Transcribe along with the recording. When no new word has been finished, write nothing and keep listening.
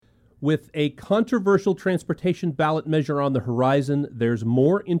With a controversial transportation ballot measure on the horizon, there's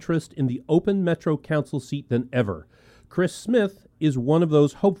more interest in the open Metro Council seat than ever. Chris Smith is one of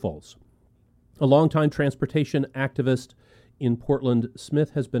those hopefuls. A longtime transportation activist in Portland,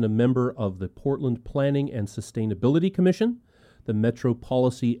 Smith has been a member of the Portland Planning and Sustainability Commission, the Metro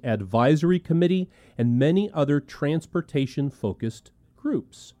Policy Advisory Committee, and many other transportation-focused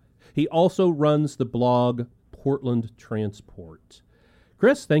groups. He also runs the blog Portland Transport.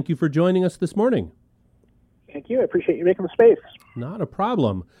 Chris, thank you for joining us this morning. Thank you. I appreciate you making the space. Not a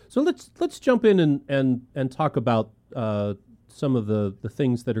problem. So let's jump in and talk about some of the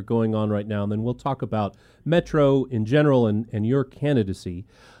things that are going on right now, and then we'll talk about Metro in general and your candidacy.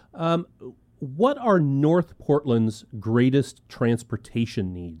 What are North Portland's greatest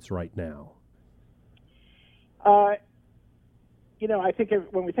transportation needs right now? I think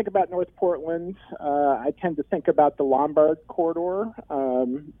when we think about North Portland, I tend to think about the Lombard Corridor,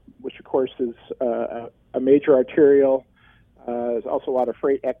 which of course is a major arterial. There's also a lot of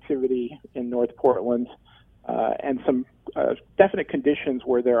freight activity in North Portland, and some definite conditions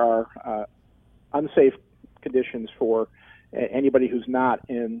where there are unsafe conditions for anybody who's not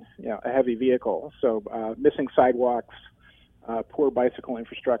in a heavy vehicle. So missing sidewalks, poor bicycle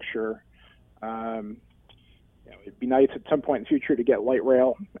infrastructure. It'd be nice at some point in the future to get light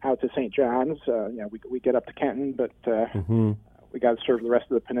rail out to St. John's. We get up to Kenton, but we got to serve the rest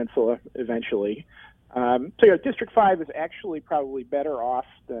of the peninsula eventually. District 5 is actually probably better off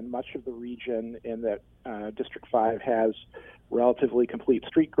than much of the region in that District 5 has relatively complete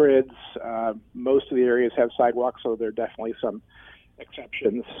street grids. Most of the areas have sidewalks, so there are definitely some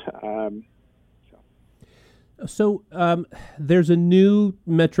exceptions. So there's a new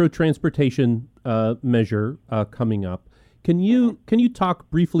Metro transportation measure coming up. Can you talk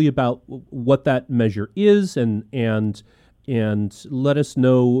briefly about what that measure is and let us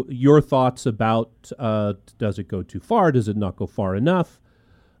know your thoughts about does it go too far? Does it not go far enough?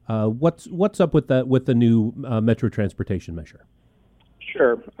 What's up with the new Metro transportation measure?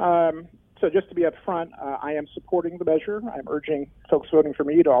 Sure. So just to be upfront, I am supporting the measure. I'm urging folks voting for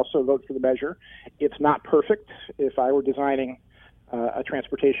me to also vote for the measure. It's not perfect. If I were designing a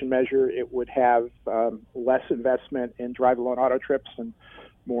transportation measure, it would have less investment in drive-alone auto trips and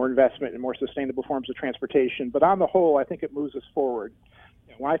more investment in more sustainable forms of transportation. But on the whole, I think it moves us forward.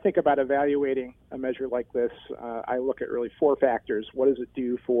 When I think about evaluating a measure like this, I look at really four factors. What does it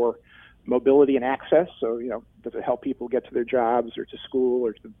do for mobility and access? So, does it help people get to their jobs or to school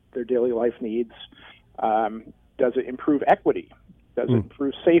or to their daily life needs? Does it improve equity? Does it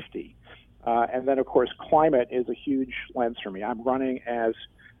improve safety? And then, of course, climate is a huge lens for me. I'm running as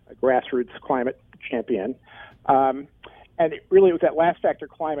a grassroots climate champion. And it really was that last factor,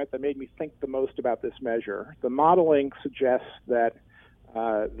 climate, that made me think the most about this measure. The modeling suggests that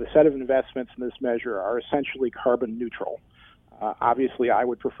the set of investments in this measure are essentially carbon neutral. Obviously, I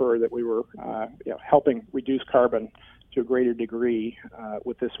would prefer that we were helping reduce carbon to a greater degree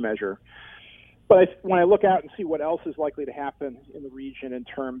with this measure. But when I look out and see what else is likely to happen in the region in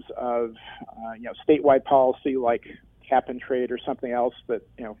terms of statewide policy like cap and trade or something else that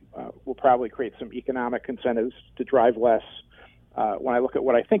will probably create some economic incentives to drive less. When I look at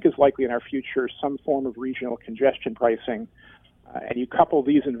what I think is likely in our future, some form of regional congestion pricing, and you couple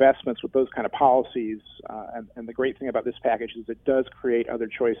these investments with those kind of policies, and the great thing about this package is it does create other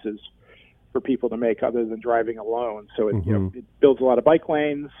choices for people to make other than driving alone. So it, it builds a lot of bike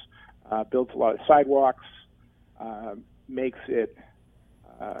lanes, builds a lot of sidewalks, makes it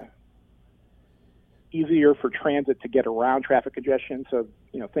easier for transit to get around traffic congestion. So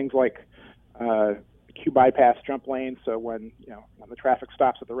things like Q bypass jump lanes. So when the traffic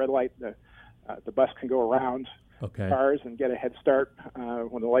stops at the red light, the bus can go around cars and get a head start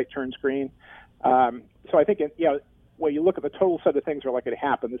when the light turns green. So I think when you look at the total set of things that are likely to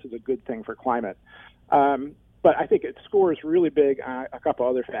happen, this is a good thing for climate. But I think it scores really big on a couple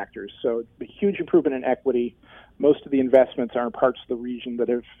other factors. So a huge improvement in equity. Most of the investments are in parts of the region that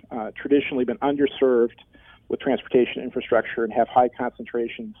have traditionally been underserved with transportation infrastructure and have high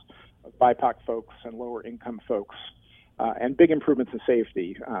concentrations of BIPOC folks and lower income folks. And big improvements in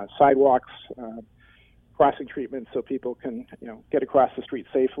safety, sidewalks, crossing treatments so people can get across the street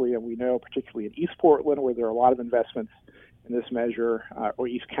safely. And we know, particularly in East Portland, where there are a lot of investments in this measure, or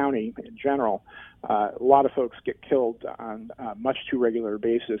East County in general, a lot of folks get killed on a much too regular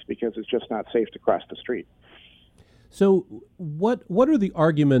basis because it's just not safe to cross the street. So what are the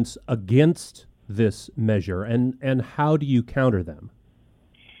arguments against this measure, and how do you counter them?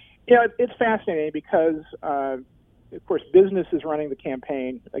 It's fascinating because, of course, business is running the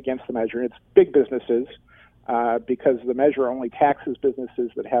campaign against the measure. It's big businesses. because the measure only taxes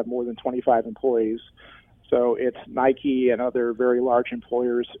businesses that have more than 25 employees. So it's Nike and other very large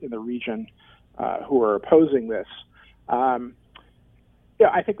employers in the region who are opposing this.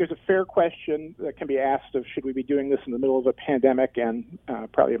 I think there's a fair question that can be asked of should we be doing this in the middle of a pandemic and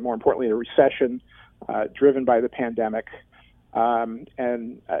probably more importantly a recession driven by the pandemic.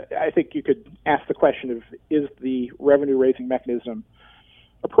 And I think you could ask the question of is the revenue-raising mechanism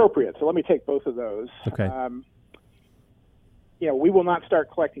appropriate? So let me take both of those. Okay. We will not start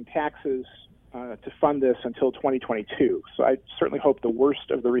collecting taxes to fund this until 2022. So I certainly hope the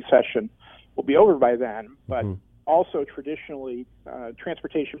worst of the recession will be over by then. But also traditionally,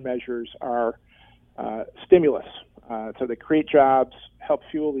 transportation measures are stimulus. So they create jobs, help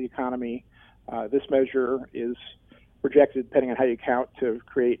fuel the economy. This measure is projected, depending on how you count, to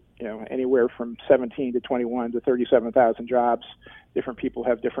create anywhere from 17 to 21 to 37,000 jobs. Different people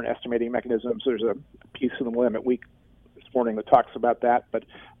have different estimating mechanisms. There's a piece of the Willamette Week this morning that talks about that, but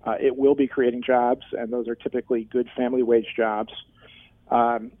it will be creating jobs, and those are typically good family wage jobs.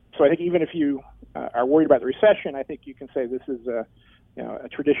 So I think even if you are worried about the recession, I think you can say this is a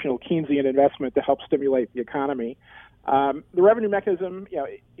traditional Keynesian investment to help stimulate the economy. The revenue mechanism,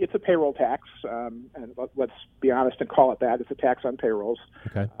 it's a payroll tax, and let's be honest and call it that. It's a tax on payrolls.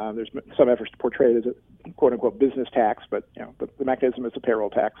 Okay. There's some efforts to portray it as a quote-unquote business tax, but the mechanism is a payroll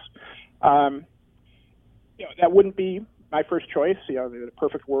tax. That wouldn't be my first choice. In a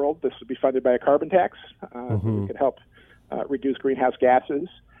perfect world, this would be funded by a carbon tax. We could help reduce greenhouse gases.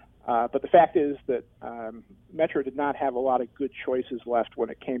 But the fact is that Metro did not have a lot of good choices left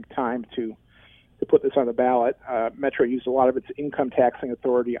when it came time to put this on the ballot. Metro used a lot of its income taxing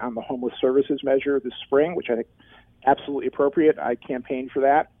authority on the homeless services measure this spring, which I think absolutely appropriate. I campaigned for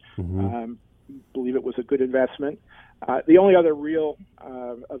that. Believe it was a good investment. The only other real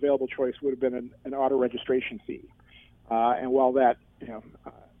available choice would have been an auto registration fee. And while that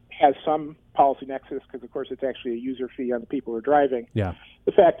has some policy nexus, because of course it's actually a user fee on the people who are driving,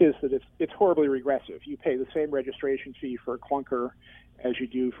 the fact is that it's horribly regressive. You pay the same registration fee for a clunker as you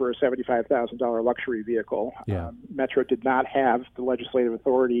do for a $75,000 luxury vehicle. Metro did not have the legislative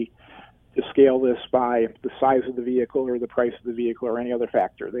authority to scale this by the size of the vehicle or the price of the vehicle or any other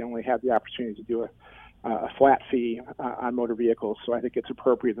factor. They only had the opportunity to do a flat fee on motor vehicles. So I think it's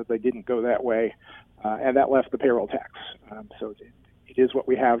appropriate that they didn't go that way, and that left the payroll tax. So it is what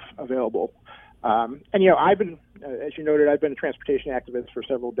we have available. And I've been, as you noted, I've been a transportation activist for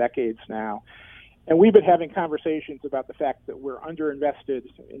several decades now. And we've been having conversations about the fact that we're underinvested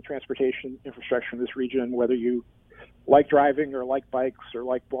in transportation infrastructure in this region, whether you like driving or like bikes or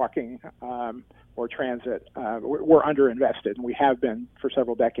like walking or transit. We're underinvested, and we have been for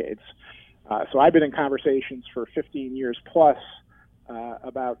several decades. So I've been in conversations for 15 years plus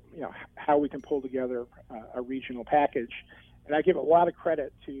about how we can pull together a regional package. And I give a lot of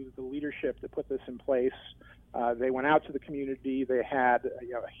credit to the leadership that put this in place. They went out to the community. They had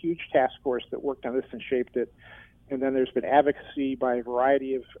a huge task force that worked on this and shaped it. And then there's been advocacy by a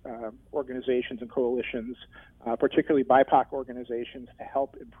variety of organizations and coalitions, particularly BIPOC organizations, to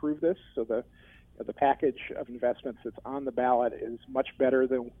help improve this. So the package of investments that's on the ballot is much better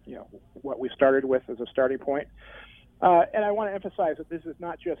than what we started with as a starting point. And I want to emphasize that this is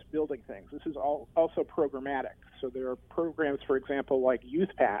not just building things. This is also programmatic. So there are programs, for example, like Youth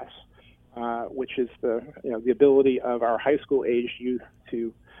Pass, which is the ability of our high school aged youth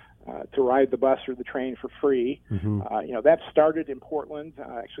to ride the bus or the train for free. That started in Portland.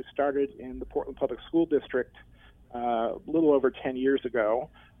 Actually started in the Portland Public School District a little over 10 years ago.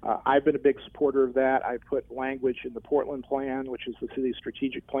 I've been a big supporter of that. I put language in the Portland plan, which is the city's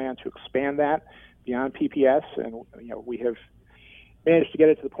strategic plan, to expand that beyond PPS, and we have managed to get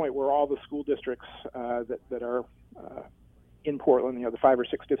it to the point where all the school districts that are in Portland, the 5 or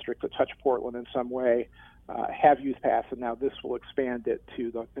 6 districts that touch Portland in some way, have Youth Pass, and now this will expand it to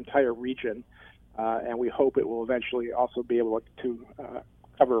the entire region, and we hope it will eventually also be able to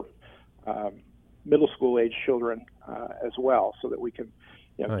cover middle school age children as well, so that we can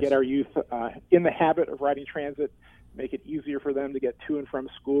get our youth in the habit of riding transit, make it easier for them to get to and from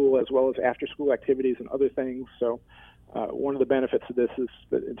school, as well as after-school activities and other things. So one of the benefits of this is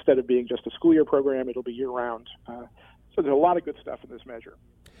that instead of being just a school year program, it'll be year-round. So there's a lot of good stuff in this measure.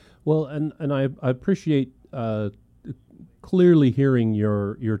 Well, and I appreciate clearly hearing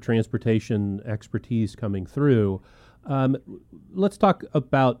your transportation expertise coming through. Let's talk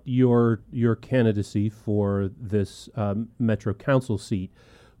about your candidacy for this Metro Council seat.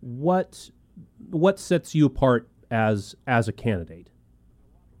 What sets you apart as a candidate?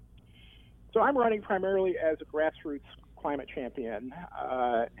 So I'm running primarily as a grassroots climate champion,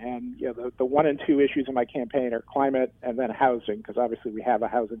 and the one and two issues in my campaign are climate and then housing, because obviously we have a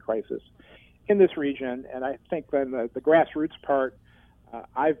housing crisis in this region. And I think then the grassroots part,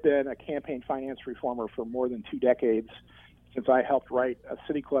 I've been a campaign finance reformer for more than 2 decades, since I helped write a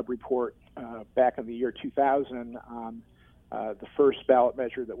City Club report back in the year 2000 on the first ballot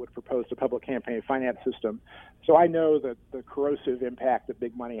measure that would propose a public campaign finance system. So I know that the corrosive impact that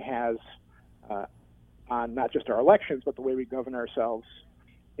big money has on not just our elections, but the way we govern ourselves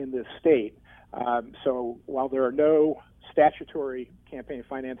in this state. So while there are no statutory campaign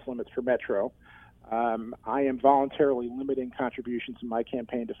finance limits for Metro, I am voluntarily limiting contributions in my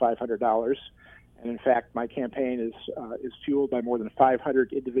campaign to $500. And in fact, my campaign is fueled by more than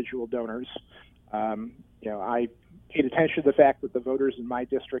 500 individual donors. I paid attention to the fact that the voters in my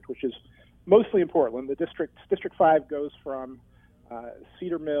district, which is mostly in Portland, District 5 goes from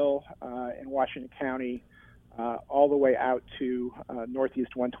Cedar Mill in Washington County all the way out to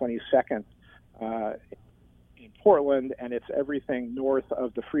Northeast 122nd in Portland, and it's everything north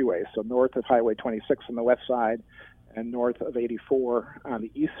of the freeway, so north of Highway 26 on the west side and north of 84 on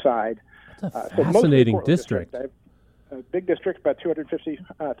the east side. That's a fascinating district. I have a big district, about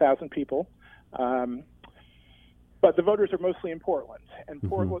 250,000 people. But the voters are mostly in Portland, and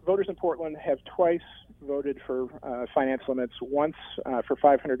voters in Portland have twice voted for finance limits, once for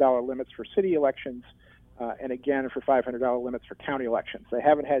 $500 limits for city elections, and again for $500 limits for county elections. They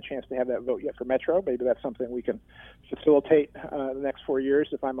haven't had a chance to have that vote yet for Metro. Maybe that's something we can facilitate the next 4 years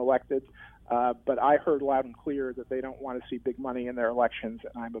if I'm elected. But I heard loud and clear that they don't want to see big money in their elections,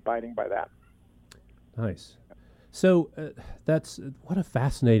 and I'm abiding by that. Nice. So that's what a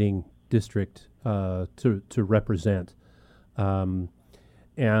fascinating district to represent, and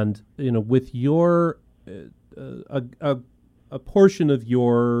with your a portion of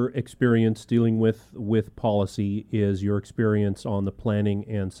your experience dealing with policy is your experience on the Planning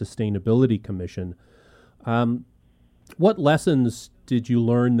and Sustainability Commission. What lessons did you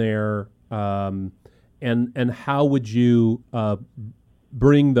learn there, and how would you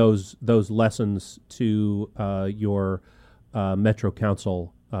bring those lessons to your Metro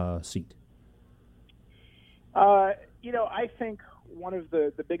Council seat? I think one of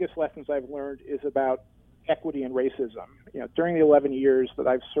the biggest lessons I've learned is about equity and racism. During the 11 years that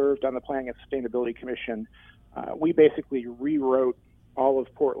I've served on the Planning and Sustainability Commission, we basically rewrote all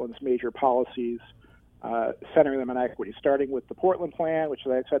of Portland's major policies, centering them on equity, starting with the Portland Plan, which,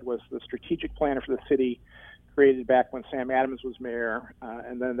 as I said, was the strategic plan for the city, created back when Sam Adams was mayor,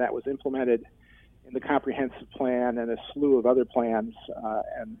 and then that was implemented in the comprehensive plan and a slew of other plans.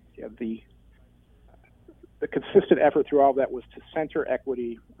 And the consistent effort through all of that was to center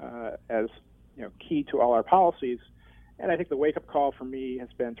equity as key to all our policies. And I think the wake-up call for me has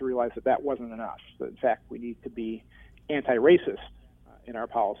been to realize that wasn't enough. That in fact, we need to be anti-racist in our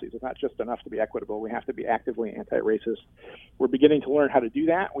policies. It's not just enough to be equitable. We have to be actively anti-racist. We're beginning to learn how to do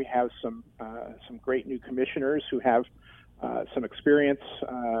that. We have some great new commissioners who have some experience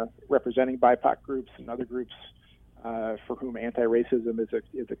representing BIPOC groups and other groups for whom anti-racism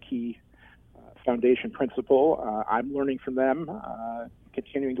is a key foundation principle. I'm learning from them,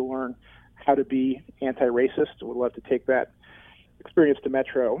 continuing to learn how to be anti-racist. Would love to take that experience to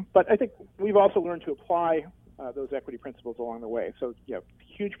Metro. But I think we've also learned to apply those equity principles along the way. So,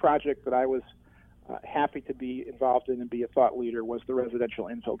 huge project that I was happy to be involved in and be a thought leader was the residential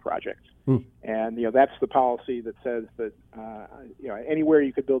infill project. And, that's the policy that says that, anywhere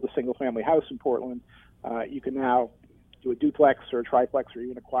you could build a single-family house in Portland, you can now do a duplex or a triplex or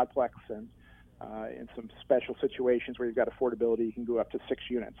even a quadplex. And in some special situations where you've got affordability, you can go up to 6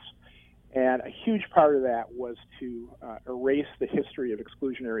 units. And a huge part of that was to erase the history of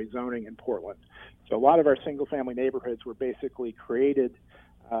exclusionary zoning in Portland. So a lot of our single-family neighborhoods were basically created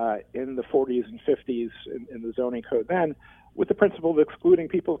in the 40s and 50s in the zoning code then, with the principle of excluding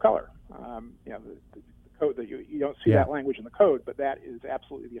people of color. The code that you don't see that language in the code, but that is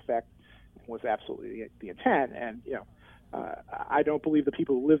absolutely the effect and was absolutely the intent. And I don't believe the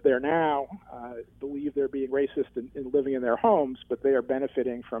people who live there now believe they're being racist in living in their homes, but they are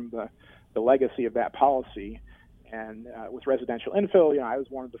benefiting from the legacy of that policy. And with residential infill, I was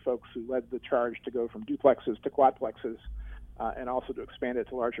one of the folks who led the charge to go from duplexes to quadplexes and also to expand it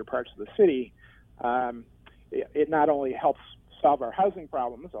to larger parts of the city. It not only helps solve our housing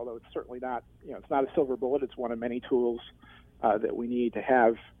problems, although it's certainly not, it's not a silver bullet. It's one of many tools that we need to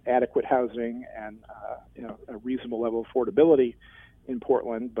have adequate housing and a reasonable level of affordability in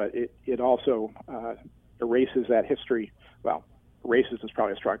Portland, but it also erases that history. Well, erases is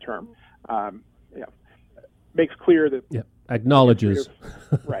probably a strong term. Makes clear that acknowledges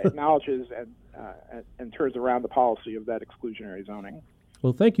acknowledges and turns around the policy of that exclusionary zoning.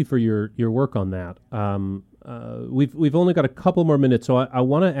 Well, thank you for your work on that. We've only got a couple more minutes, so I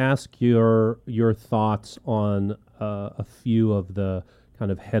want to ask your thoughts on a few of the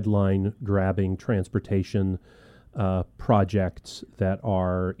kind of headline-grabbing transportation projects that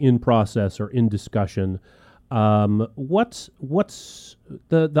are in process or in discussion. What's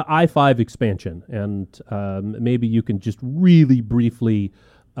the I-5 expansion? And maybe you can just really briefly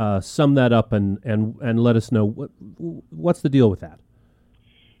sum that up and let us know what's the deal with that.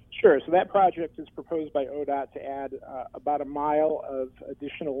 Sure. So that project is proposed by ODOT to add about a mile of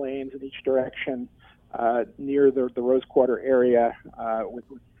additional lanes in each direction near the Rose Quarter area, with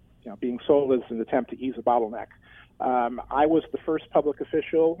being sold as an attempt to ease a bottleneck. I was the first public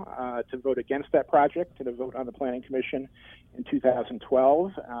official to vote against that project and to vote on the Planning Commission in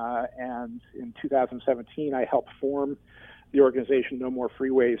 2012. And in 2017, I helped form the organization No More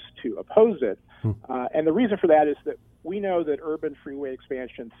Freeways to oppose it. And the reason for that is that we know that urban freeway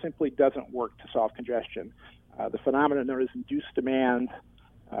expansion simply doesn't work to solve congestion. The phenomenon known as induced demand,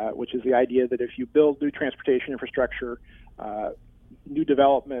 which is the idea that if you build new transportation infrastructure, new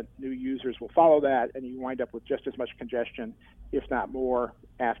development, new users will follow that, and you wind up with just as much congestion, if not more,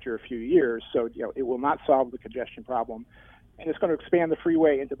 after a few years. So, it will not solve the congestion problem. And it's going to expand the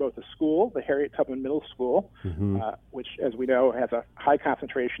freeway into both a school, the Harriet Tubman Middle School, which, as we know, has a high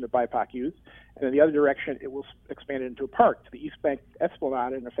concentration of BIPOC youth. And in the other direction, it will expand it into a park, to the East Bank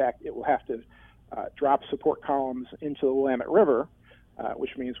Esplanade. And in fact, it will have to drop support columns into the Willamette River,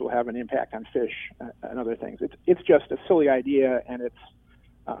 which means we'll have an impact on fish and other things. It's just a silly idea, and it's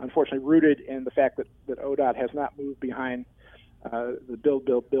unfortunately rooted in the fact that ODOT has not moved behind the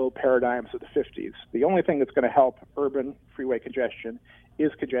build paradigms of the 50s. The only thing that's going to help urban freeway congestion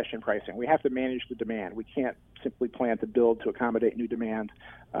is congestion pricing. We have to manage the demand. We can't simply plan to build to accommodate new demand.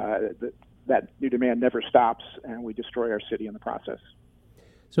 That new demand never stops, and we destroy our city in the process.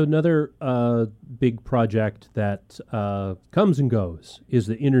 So another big project that comes and goes is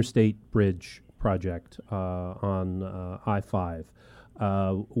the Interstate Bridge project on I-5.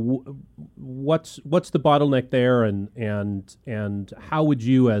 What's the bottleneck there, and how would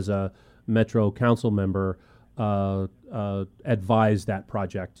you, as a Metro Council member, advise that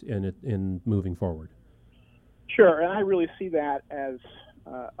project in moving forward? Sure, and I really see that as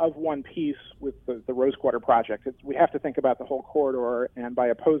of one piece with the Rose Quarter project. We have to think about the whole corridor, and by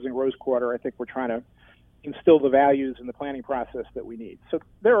opposing Rose Quarter, I think we're trying to instill the values in the planning process that we need. So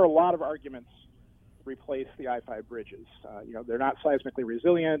there are a lot of arguments to replace the I-5 bridges. They're not seismically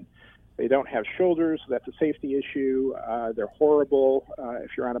resilient. They don't have shoulders, so that's a safety issue. They're horrible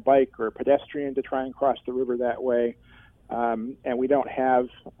if you're on a bike or a pedestrian to try and cross the river that way. And we don't have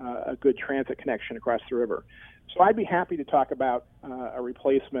a good transit connection across the river. So I'd be happy to talk about a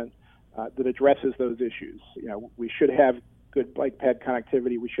replacement that addresses those issues. We should have good bike ped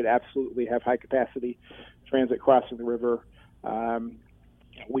connectivity. We should absolutely have high capacity transit crossing the river.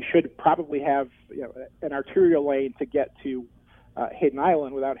 We should probably have an arterial lane to get to Hayden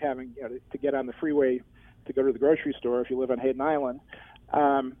Island without having to get on the freeway to go to the grocery store if you live on Hayden Island.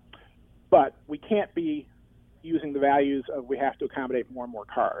 But we can't be using the values of we have to accommodate more and more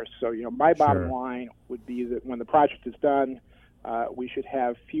cars. So, my bottom line would be that when the project is done, we should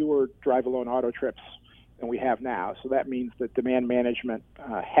have fewer drive-alone auto trips than we have now. So that means that demand management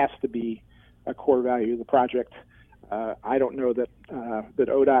has to be a core value of the project. I don't know that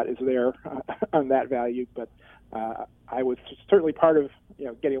ODOT is there on that value, but I was certainly part of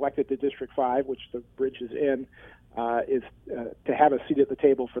getting elected to District 5, which the bridge is in, is to have a seat at the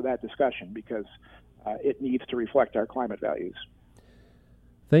table for that discussion, because it needs to reflect our climate values.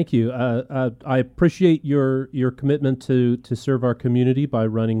 Thank you. I appreciate your commitment to serve our community by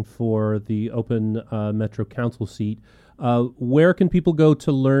running for the open Metro Council seat. Where can people go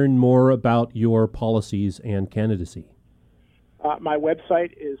to learn more about your policies and candidacy? My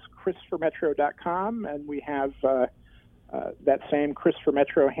website is chrisformetro.com, and we have that same Chris for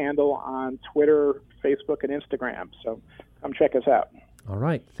Metro handle on Twitter, Facebook, and Instagram. So come check us out. All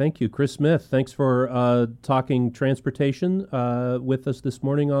right. Thank you, Chris Smith. Thanks for talking transportation with us this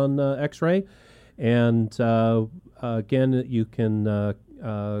morning on X-Ray. And again, you can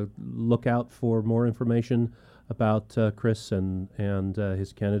look out for more information about Chris and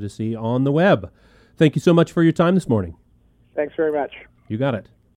his candidacy on the web. Thank you so much for your time this morning. Thanks very much. You got it.